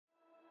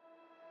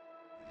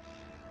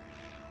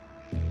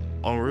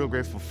I'm real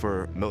grateful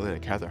for Milton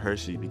and Catherine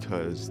Hershey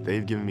because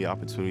they've given me the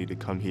opportunity to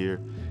come here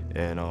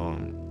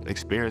and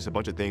experience a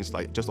bunch of things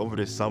like just over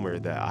this summer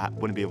that I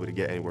wouldn't be able to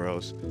get anywhere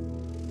else.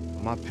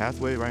 My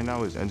pathway right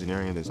now is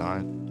engineering and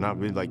design. Not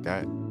really like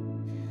that.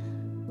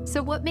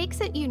 So what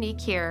makes it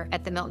unique here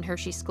at the Milton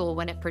Hershey School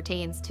when it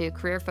pertains to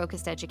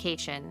career-focused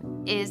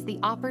education is the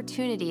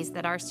opportunities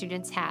that our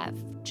students have.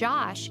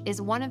 Josh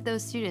is one of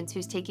those students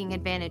who's taking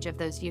advantage of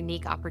those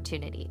unique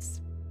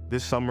opportunities.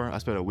 This summer, I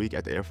spent a week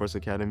at the Air Force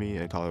Academy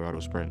in Colorado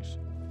Springs.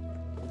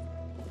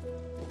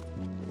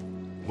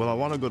 Well, I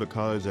want to go to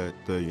college at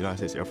the United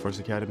States Air Force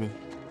Academy,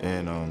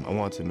 and I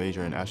want to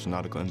major in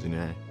astronautical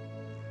engineering.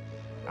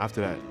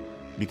 After that,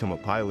 become a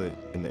pilot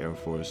in the Air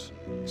Force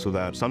so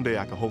that someday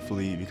I can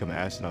hopefully become an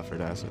astronaut for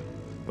NASA.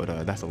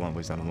 But that's a long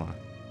ways down the line.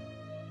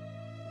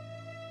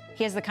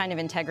 He has the kind of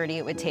integrity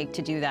it would take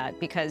to do that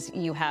because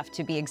you have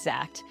to be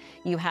exact.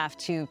 You have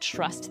to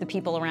trust the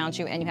people around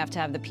you, and you have to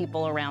have the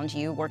people around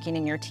you working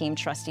in your team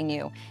trusting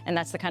you. And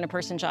that's the kind of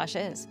person Josh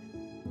is.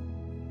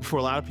 For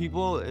a lot of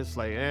people, it's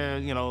like,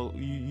 you know,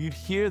 you'd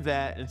hear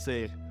that and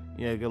say,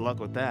 yeah, good luck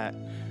with that,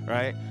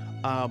 right?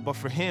 But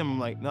for him,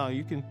 like, no,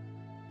 you can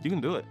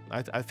do it.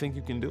 I think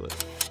you can do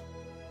it.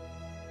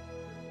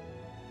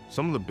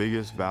 Some of the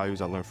biggest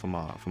values I learned from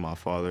my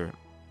father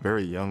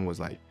very young was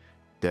like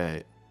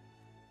that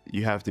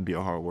you have to be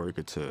a hard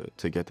worker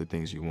to get the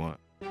things you want.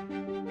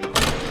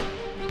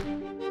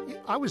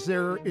 I was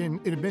there in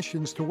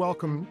admissions to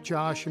welcome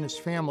Josh and his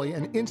family,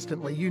 and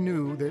instantly you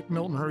knew that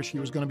Milton Hershey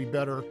was going to be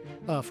better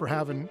for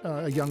having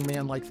a young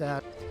man like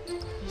that.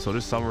 So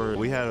this summer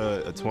we had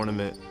a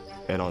tournament,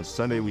 and on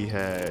Sunday we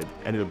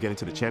ended up getting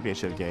to the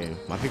championship game.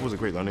 I think it was a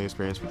great learning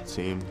experience for the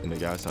team and the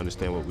guys to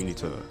understand what we need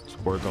to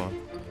work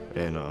on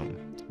and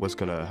what's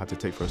gonna have to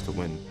take for us to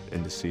win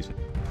in this season.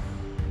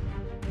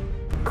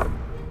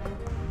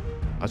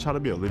 I try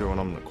to be a leader when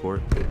I'm on the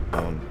court.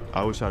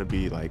 I always try to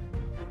be like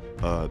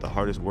the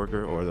hardest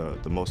worker or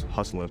the most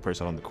hustling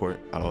person on the court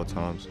at all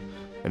times,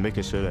 and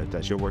making sure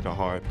that you're working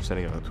hard,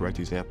 setting a correct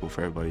example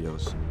for everybody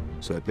else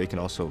so that they can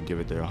also give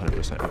it their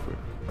 100% effort.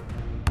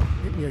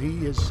 You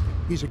know,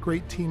 he's a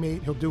great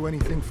teammate. He'll do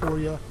anything for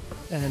you,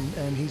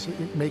 and he's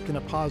making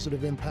a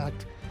positive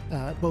impact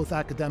both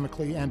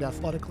academically and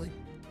athletically.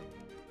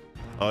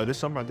 This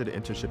summer I did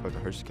an internship at the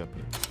Hershey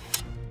Company.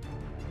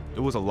 It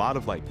was a lot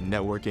of like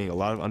networking, a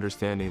lot of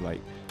understanding like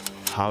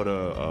how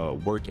to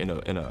work in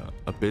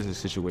a business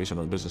situation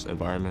or a business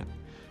environment.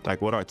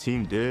 Like what our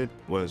team did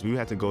was we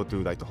had to go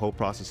through like the whole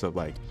process of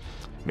like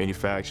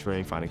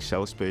manufacturing, finding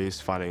shelf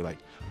space, finding like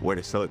where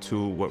to sell it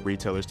to, what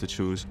retailers to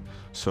choose.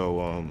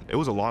 So it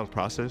was a long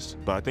process,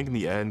 but I think in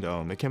the end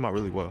it came out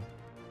really well.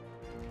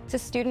 It's a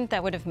student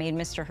that would have made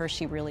Mr.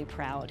 Hershey really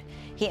proud.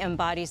 He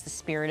embodies the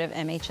spirit of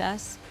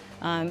MHS,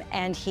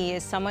 and he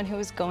is someone who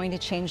is going to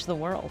change the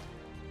world.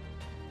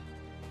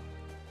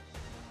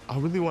 I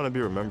really want to be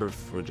remembered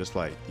for just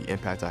like the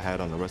impact I had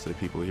on the rest of the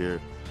people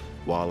here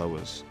while I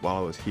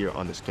was here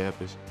on this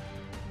campus.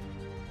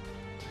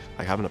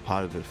 Like having a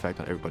positive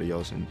effect on everybody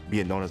else and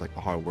being known as like a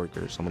hard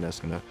worker, someone that's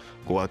gonna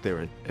go out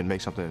there and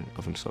make something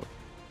of himself.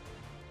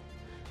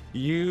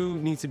 You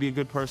need to be a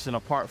good person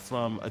apart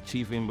from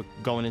achieving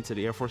going into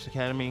the Air Force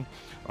Academy,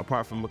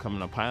 apart from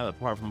becoming a pilot,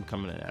 apart from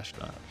becoming an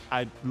astronaut.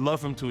 I'd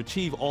love him to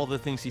achieve all the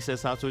things he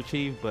sets out to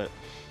achieve, but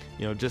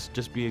you know,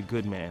 just be a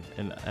good man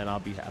and I'll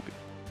be happy.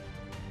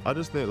 I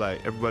just think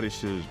like everybody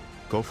should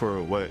go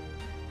for what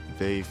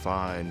they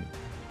find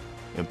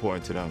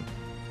important to them.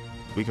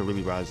 We can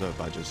really rise up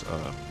by just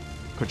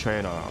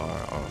portraying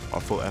our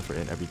full effort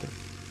in everything.